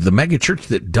 the mega church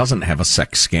that doesn't have a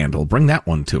sex scandal, bring that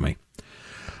one to me.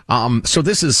 So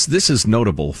this is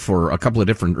notable for a couple of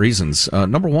different reasons.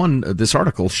 Number one, this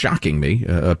article, shocking me,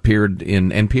 appeared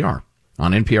in NPR,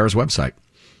 on NPR's website,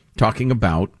 talking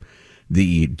about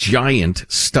the giant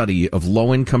study of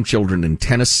low-income children in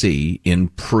Tennessee in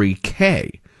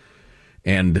pre-K.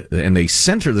 And they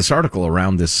center this article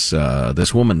around this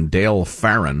woman, Dale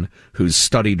Farron, who's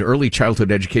studied early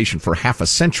childhood education for half a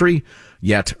century,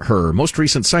 yet her most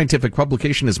recent scientific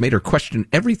publication has made her question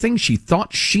everything she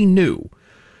thought she knew.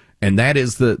 And that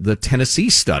is the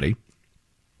Tennessee study,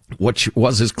 which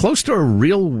was as close to a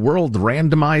real-world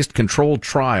randomized controlled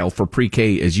trial for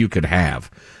pre-K as you could have.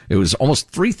 It was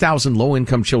almost 3,000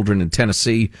 low-income children in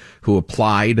Tennessee who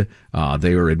applied.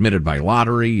 They were admitted by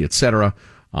lottery, etc.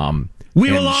 We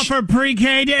will offer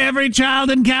pre-K to every child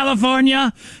in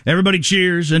California. Everybody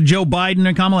cheers. And Joe Biden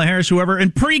and Kamala Harris, whoever.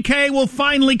 And pre-K will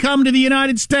finally come to the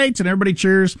United States. And everybody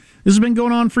cheers. This has been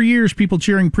going on for years, people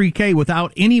cheering pre-K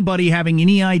without anybody having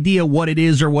any idea what it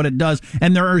is or what it does.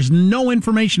 And there is no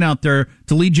information out there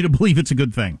to lead you to believe it's a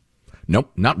good thing.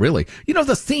 Nope, not really. You know,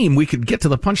 the theme, we could get to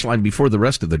the punchline before the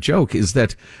rest of the joke, is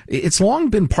that it's long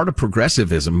been part of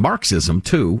progressivism, Marxism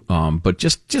too, but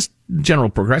just general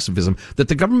progressivism, that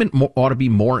the government ought to be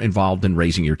more involved in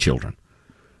raising your children.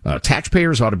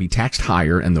 Taxpayers ought to be taxed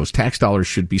higher, and those tax dollars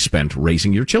should be spent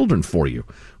raising your children for you,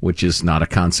 which is not a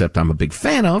concept I'm a big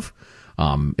fan of,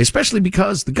 especially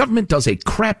because the government does a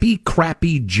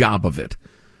crappy job of it.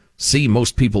 See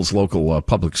most people's local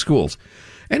public schools.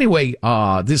 Anyway,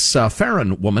 this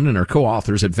Farron woman and her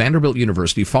co-authors at Vanderbilt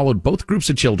University followed both groups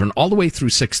of children all the way through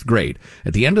 6th grade.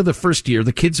 At the end of the first year,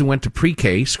 the kids who went to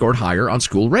pre-K scored higher on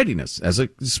school readiness, as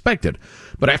expected.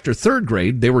 But after 3rd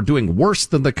grade, they were doing worse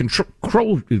than the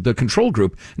control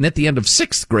group, and at the end of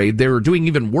 6th grade, they were doing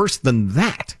even worse than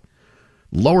that.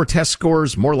 Lower test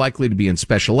scores, more likely to be in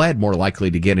special ed, more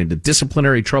likely to get into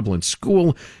disciplinary trouble in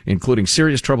school, including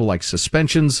serious trouble like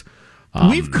suspensions.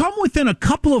 We've come within a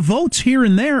couple of votes here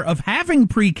and there of having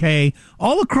pre-K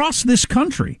all across this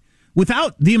country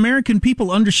without the American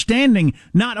people understanding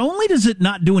not only does it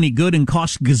not do any good and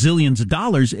cost gazillions of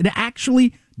dollars, it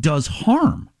actually does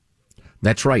harm.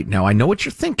 That's right. Now, I know what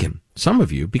you're thinking, some of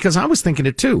you, because I was thinking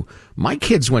it too. My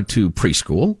kids went to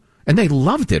preschool, and they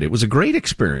loved it. It was a great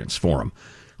experience for them.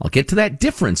 I'll get to that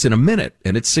difference in a minute,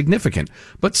 and it's significant.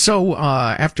 But so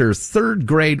after 3rd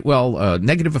grade,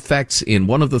 negative effects in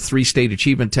one of the 3 state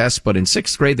achievement tests, but in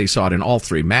 6th grade, they saw it in all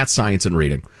 3, math, science, and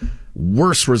reading.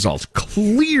 Worse results,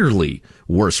 clearly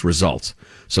worse results.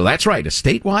 So that's right, a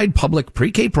statewide public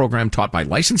pre-K program taught by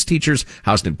licensed teachers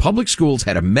housed in public schools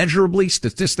had a measurably,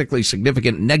 statistically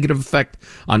significant negative effect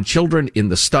on children in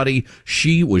the study.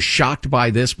 She was shocked by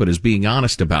this, but is being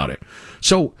honest about it.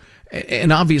 So,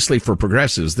 and obviously for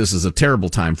progressives, this is a terrible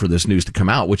time for this news to come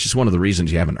out, which is one of the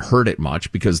reasons you haven't heard it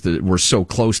much, because we're so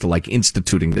close to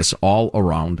instituting this all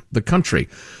around the country.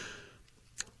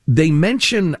 They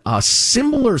mention a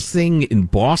similar thing in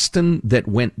Boston that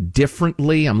went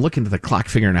differently. I'm looking at the clock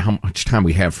figuring out how much time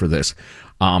we have for this.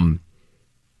 That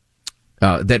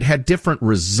had different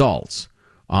results.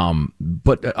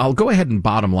 But I'll go ahead and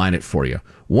bottom line it for you.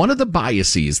 One of the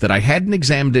biases that I hadn't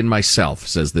examined in myself,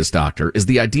 says this doctor, is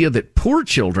the idea that poor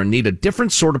children need a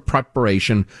different sort of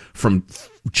preparation from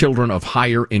children of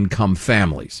higher income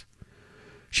families.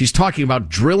 She's talking about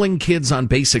drilling kids on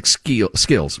basic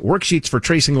skills, worksheets for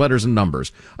tracing letters and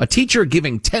numbers, a teacher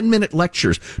giving 10-minute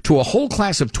lectures to a whole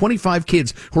class of 25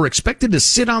 kids who are expected to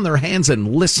sit on their hands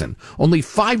and listen, only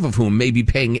 5 of whom may be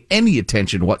paying any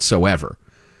attention whatsoever.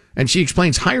 And she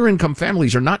explains higher income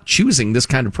families are not choosing this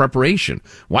kind of preparation.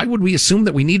 Why would we assume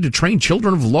that we need to train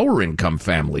children of lower income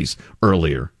families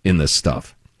earlier in this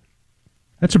stuff?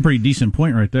 That's a pretty decent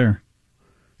point right there.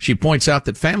 She points out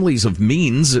that families of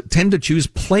means tend to choose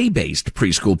play-based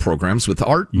preschool programs with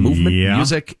art, movement,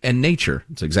 music, and nature.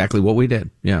 It's exactly what we did.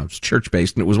 Yeah, it's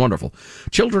church-based, and it was wonderful.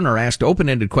 Children are asked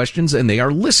open-ended questions, and they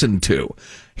are listened to.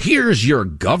 Here's your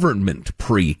government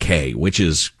pre-K, which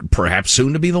is perhaps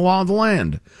soon to be the law of the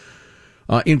land.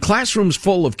 In classrooms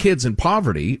full of kids in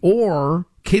poverty, or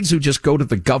kids who just go to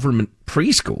the government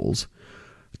preschools,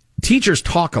 teachers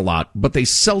talk a lot, but they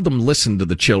seldom listen to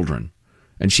the children.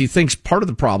 And she thinks part of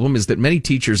the problem is that many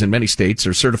teachers in many states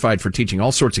are certified for teaching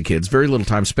all sorts of kids, very little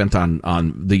time spent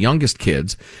on the youngest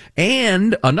kids.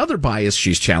 And another bias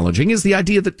she's challenging is the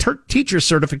idea that teacher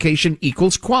certification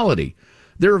equals quality.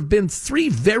 There have been 3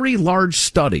 very large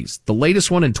studies, the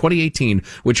latest one in 2018,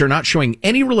 which are not showing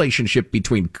any relationship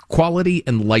between quality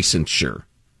and licensure.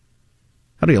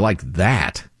 How do you like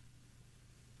that?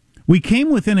 We came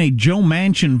within a Joe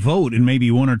Manchin vote, and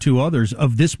maybe 1 or 2 others,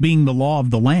 of this being the law of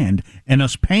the land and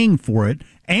us paying for it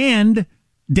and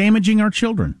damaging our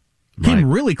children. Right. Came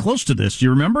really close to this. Do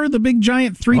you remember the big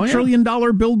giant $3 trillion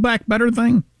Build Back Better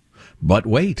thing? But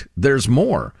wait, there's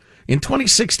more. In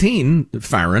 2016,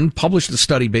 Farron published a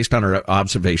study based on her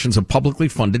observations of publicly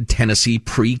funded Tennessee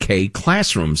pre-K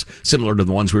classrooms, similar to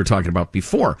the ones we were talking about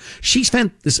before. She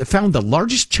found the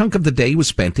largest chunk of the day was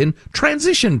spent in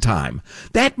transition time.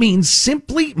 That means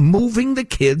simply moving the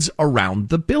kids around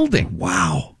the building.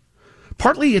 Wow.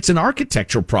 Partly it's an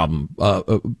architectural problem.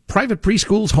 Private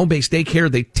preschools, home-based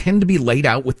daycare, they tend to be laid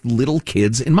out with little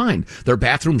kids in mind. There are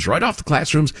bathrooms right off the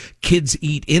classrooms. Kids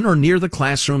eat in or near the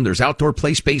classroom. There's outdoor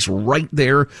play space right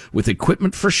there with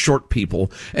equipment for short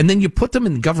people. And then you put them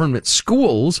in government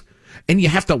schools, and you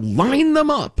have to line them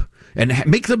up and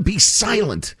make them be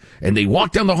silent. And they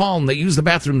walk down the hall and they use the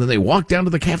bathroom, then they walk down to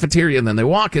the cafeteria, and then they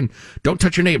walk and don't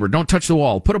touch your neighbor, don't touch the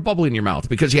wall, put a bubble in your mouth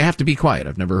because you have to be quiet.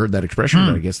 I've never heard that expression,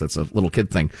 but I guess that's a little kid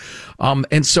thing.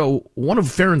 And so one of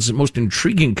Farron's most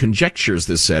intriguing conjectures,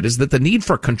 this said, is that the need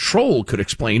for control could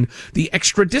explain the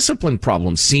extra discipline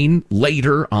problems seen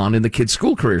later on in the kids'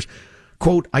 school careers.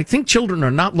 Quote, I think children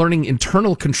are not learning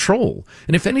internal control.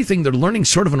 And if anything, they're learning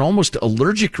sort of an almost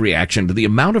allergic reaction to the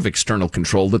amount of external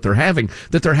control that they're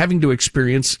having to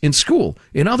experience in school.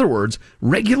 In other words,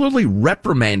 regularly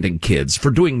reprimanding kids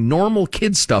for doing normal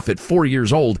kid stuff at 4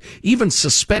 years old, even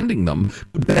suspending them,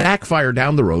 would backfire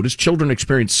down the road as children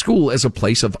experience school as a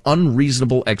place of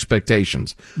unreasonable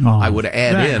expectations. I would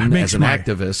add in, as an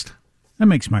activist. That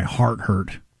makes my heart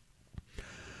hurt.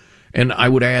 And I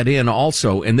would add in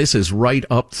also, and this is right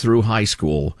up through high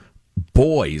school,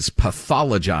 boys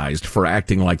pathologized for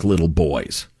acting like little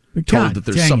boys. Told that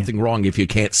there's something wrong if you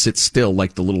can't sit still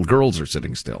like the little girls are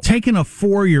sitting still. Taking a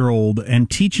 4-year-old and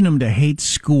teaching him to hate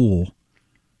school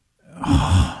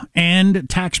and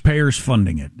taxpayers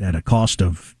funding it at a cost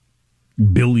of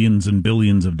billions and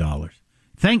billions of dollars.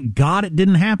 Thank God it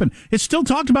didn't happen. It's still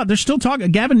talked about. There's still talk.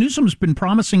 Gavin Newsom's been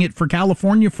promising it for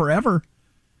California forever.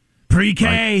 Pre-K,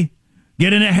 right.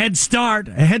 Getting a head start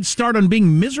on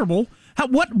being miserable.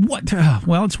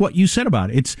 Well, it's what you said about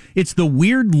it. It's the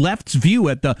weird left's view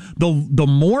at the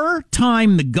more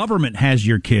time the government has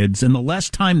your kids and the less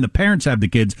time the parents have the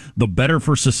kids, the better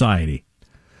for society.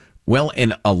 Well,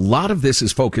 and a lot of this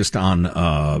is focused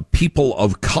on people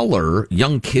of color,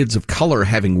 young kids of color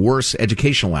having worse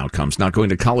educational outcomes, not going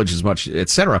to college as much,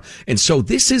 etc. And so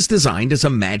this is designed as a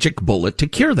magic bullet to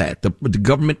cure that, the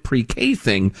government pre-K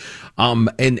thing.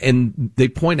 And they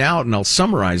point out, and I'll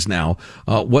summarize now,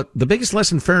 what the biggest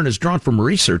lesson Farron has drawn from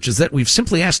research is that we've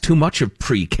simply asked too much of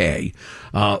pre-K.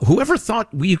 Whoever thought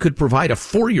you could provide a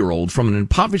 4-year-old from an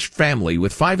impoverished family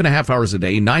with 5.5 hours a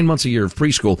day, 9 months a year of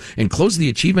preschool, and close the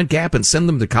achievement gap and send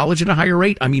them to college at a higher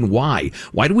rate? I mean, why?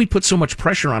 Why do we put so much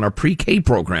pressure on our pre-K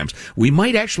programs? We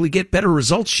might actually get better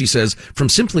results, she says, from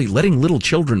simply letting little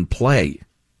children play.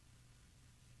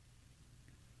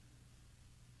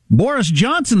 Boris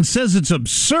Johnson says it's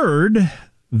absurd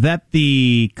that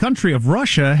the country of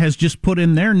Russia has just put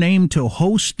in their name to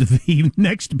host the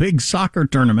next big soccer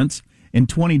tournaments in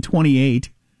 2028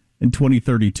 and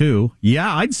 2032.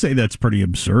 Yeah, I'd say that's pretty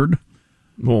absurd.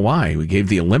 Well, why? We gave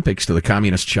the Olympics to the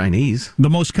communist Chinese. The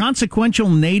most consequential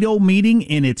NATO meeting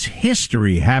in its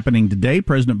history happening today.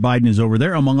 President Biden is over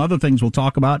there, among other things we'll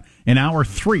talk about in hour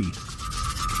 3.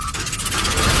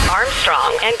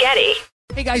 Armstrong and Getty.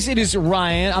 Hey guys, it is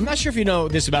Ryan. I'm not sure if you know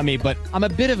this about me, but I'm a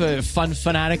bit of a fun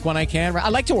fanatic when I can. I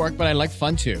like to work, but I like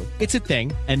fun too. It's a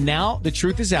thing. And now the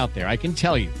truth is out there. I can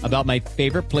tell you about my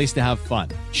favorite place to have fun.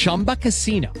 Chumba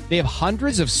Casino. They have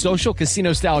hundreds of social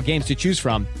casino style games to choose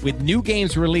from with new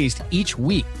games released each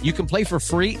week. You can play for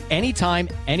free anytime,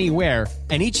 anywhere.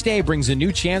 And each day brings a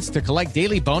new chance to collect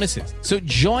daily bonuses. So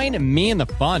join me in the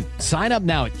fun. Sign up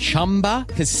now at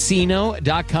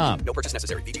ChumbaCasino.com. No purchase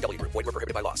necessary. VGW Group. Void where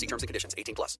prohibited by law. See terms and conditions.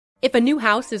 18+. If a new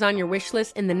house is on your wish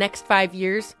list in the next 5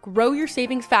 years, grow your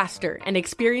savings faster and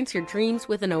experience your dreams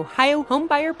with an Ohio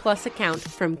Homebuyer Plus account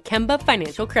from Kemba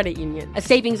Financial Credit Union. A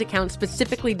savings account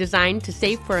specifically designed to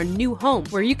save for a new home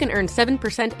where you can earn 7%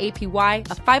 APY,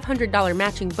 a $500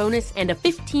 matching bonus, and a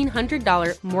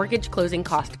 $1,500 mortgage closing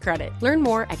cost credit. Learn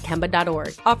more at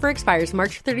Kemba.org. Offer expires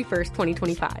March 31st,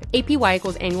 2025. APY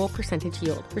equals annual percentage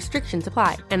yield. Restrictions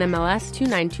apply. NMLS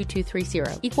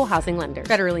 292230. Equal housing lender.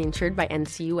 Federally insured by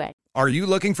NCUA. Are you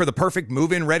looking for the perfect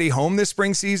move-in ready home this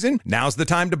spring season? Now's the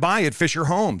time to buy at Fisher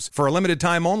Homes. For a limited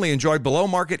time only, enjoy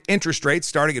below-market interest rates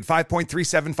starting at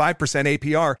 5.375%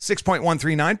 APR,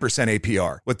 6.139%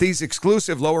 APR. With these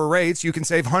exclusive lower rates, you can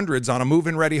save hundreds on a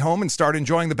move-in ready home and start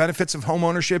enjoying the benefits of home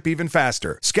ownership even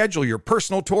faster. Schedule your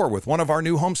personal tour with one of our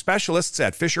new home specialists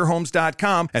at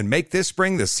FisherHomes.com and make this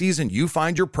spring the season you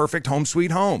find your perfect home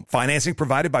sweet home. Financing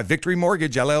provided by Victory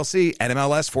Mortgage, LLC,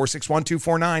 NMLS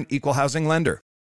 461249, Equal Housing Lender.